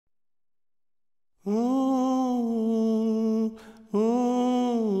That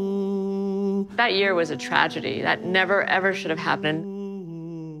year was a tragedy. That never, ever should have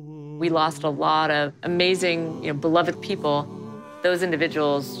happened. We lost a lot of amazing, beloved people. Those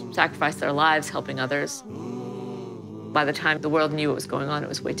individuals sacrificed their lives helping others. By the time the world knew what was going on, it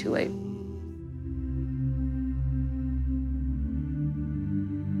was way too late.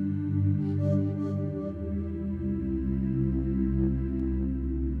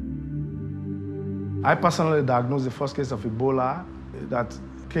 I personally diagnosed the first case of Ebola that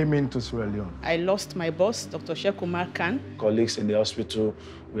came into Sierra Leone. I lost my boss, Dr. Shekumar Khan. Colleagues in the hospital,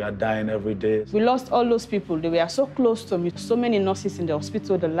 we are dying every day. We lost all those people. They were so close to me. So many nurses in the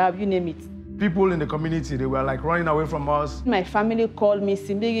hospital, the lab, you name it. People in the community, they were like running away from us. My family called me,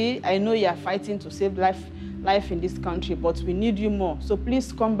 Simbigi, I know you are fighting to save life in this country, but we need you more. So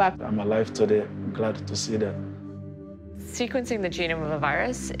please come back. I'm alive today. I'm glad to see that. Sequencing the genome of a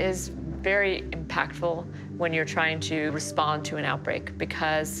virus is very impactful when you're trying to respond to an outbreak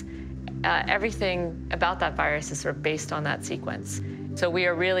because everything about that virus is sort of based on that sequence. So we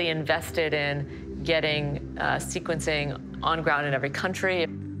are really invested in getting sequencing on ground in every country.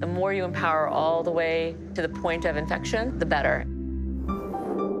 The more you empower all the way to the point of infection, the better.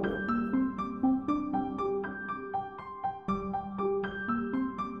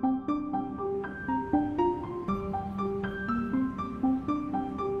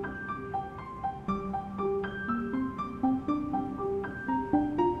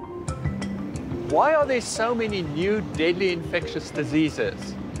 Why are there so many new deadly infectious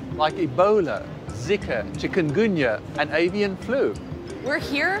diseases like Ebola, Zika, chikungunya, and avian flu? We're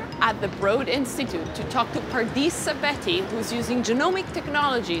here at the Broad Institute to talk to Pardis Sabeti, who's using genomic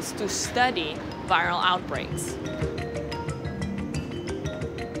technologies to study viral outbreaks.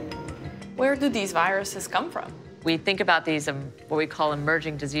 Where do these viruses come from? We think about these, what we call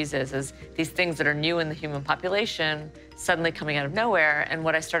emerging diseases, as these things that are new in the human population, suddenly coming out of nowhere. And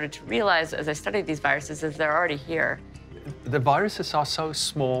what I started to realize as I studied these viruses is they're already here. The viruses are so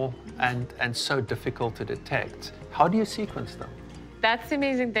small and so difficult to detect. How do you sequence them? That's the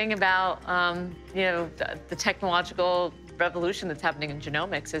amazing thing about the technological revolution that's happening in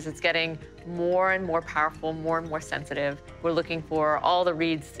genomics is it's getting more and more powerful, more and more sensitive. We're looking for all the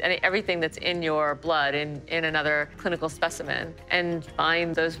reads and everything that's in your blood in another clinical specimen and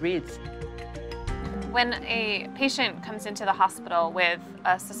find those reads. When a patient comes into the hospital with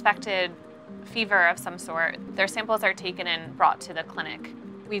a suspected fever of some sort, their samples are taken and brought to the clinic.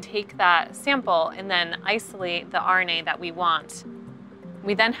 We take that sample and then isolate the RNA that we want.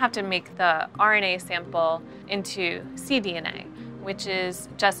 We then have to make the RNA sample into cDNA, which is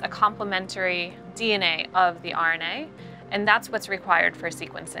just a complementary DNA of the RNA, and that's what's required for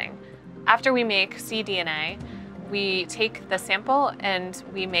sequencing. After we make cDNA, we take the sample and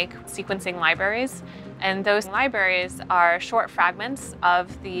we make sequencing libraries, and those libraries are short fragments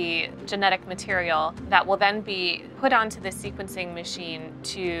of the genetic material that will then be put onto the sequencing machine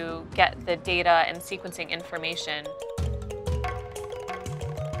to get the data and sequencing information.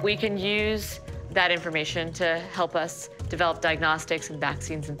 We can use that information to help us develop diagnostics and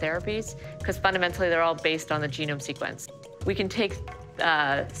vaccines and therapies, because fundamentally they're all based on the genome sequence. We can take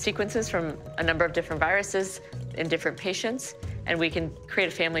sequences from a number of different viruses in different patients, and we can create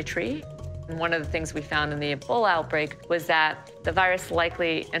a family tree. And one of the things we found in the Ebola outbreak was that the virus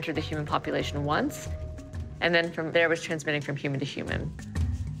likely entered the human population once, and then from there was transmitting from human to human.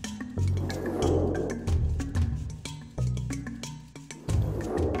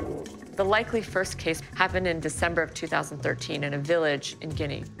 The likely first case happened in December of 2013 in a village in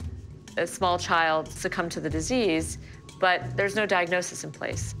Guinea. A small child succumbed to the disease, but there's no diagnosis in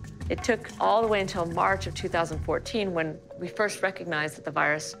place. It took all the way until March of 2014 when we first recognized that the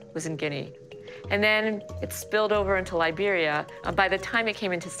virus was in Guinea. And then it spilled over into Liberia. By the time it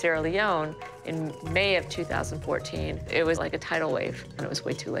came into Sierra Leone in May of 2014, it was like a tidal wave, and it was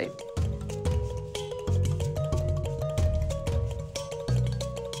way too late.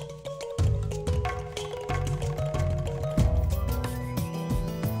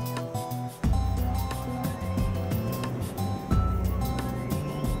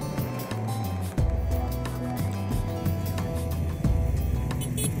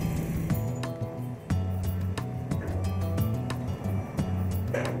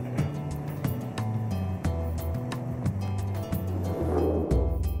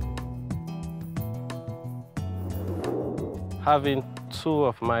 Having two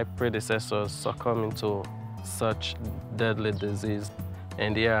of my predecessors succumb into such deadly disease,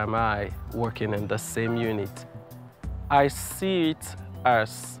 and here am I working in the same unit. I see it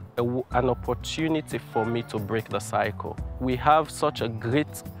as an opportunity for me to break the cycle. We have such a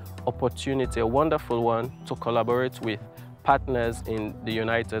great opportunity, a wonderful one, to collaborate with partners in the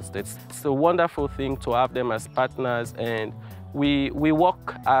United States. It's a wonderful thing to have them as partners, and we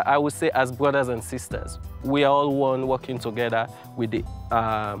work, I would say, as brothers and sisters. We are all one, working together with the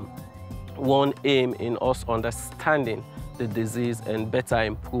one aim in us understanding the disease and better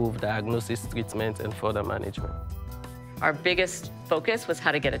improve diagnosis, treatment, and further management. Our biggest focus was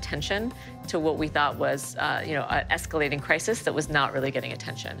how to get attention to what we thought was an escalating crisis that was not really getting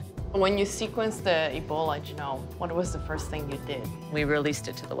attention. When you sequenced the Ebola genome, what was the first thing you did? We released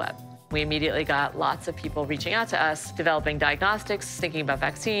it to the web. We immediately got lots of people reaching out to us, developing diagnostics, thinking about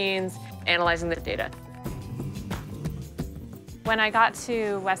vaccines, analyzing the data. When I got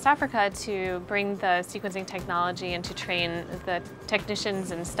to West Africa to bring the sequencing technology and to train the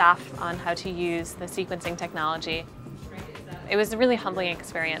technicians and staff on how to use the sequencing technology, it was a really humbling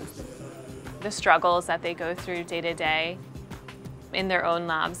experience. The struggles that they go through day to day in their own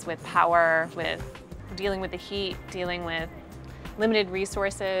labs with power, with dealing with the heat, dealing with limited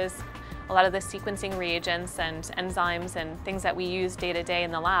resources. A lot of the sequencing reagents and enzymes and things that we use day to day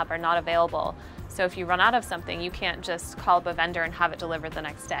in the lab are not available. So if you run out of something, you can't just call up a vendor and have it delivered the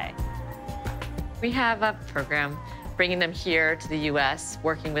next day. We have a program bringing them here to the US,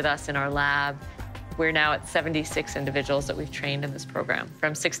 working with us in our lab. We're now at 76 individuals that we've trained in this program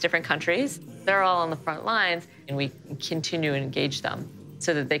from 6 different countries. They're all on the front lines, and we continue to engage them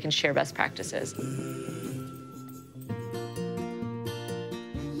so that they can share best practices.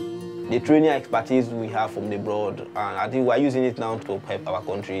 The training expertise we have from abroad, and I think we're using it now to help our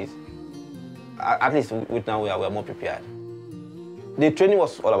countries. At least with now we're more prepared. The training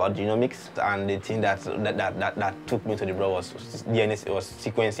was all about genomics, and the thing that took me to the abroad was DNA, was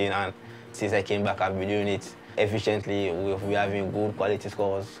sequencing, and since I came back, I've been doing it efficiently. We're having good quality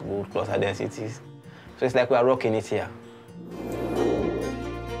scores, good cluster densities. So it's like we're rocking it here.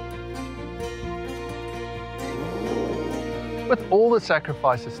 With all the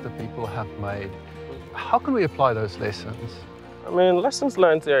sacrifices that people have made, how can we apply those lessons? Lessons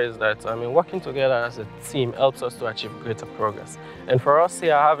learned here is that, working together as a team helps us to achieve greater progress. And for us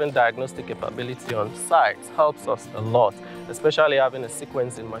here, having diagnostic capability on site helps us a lot, especially having a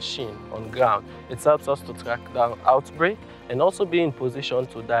sequencing machine on ground. It helps us to track down outbreak and also be in position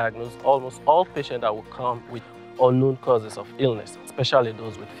to diagnose almost all patients that will come with unknown causes of illness, especially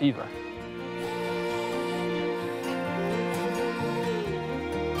those with fever.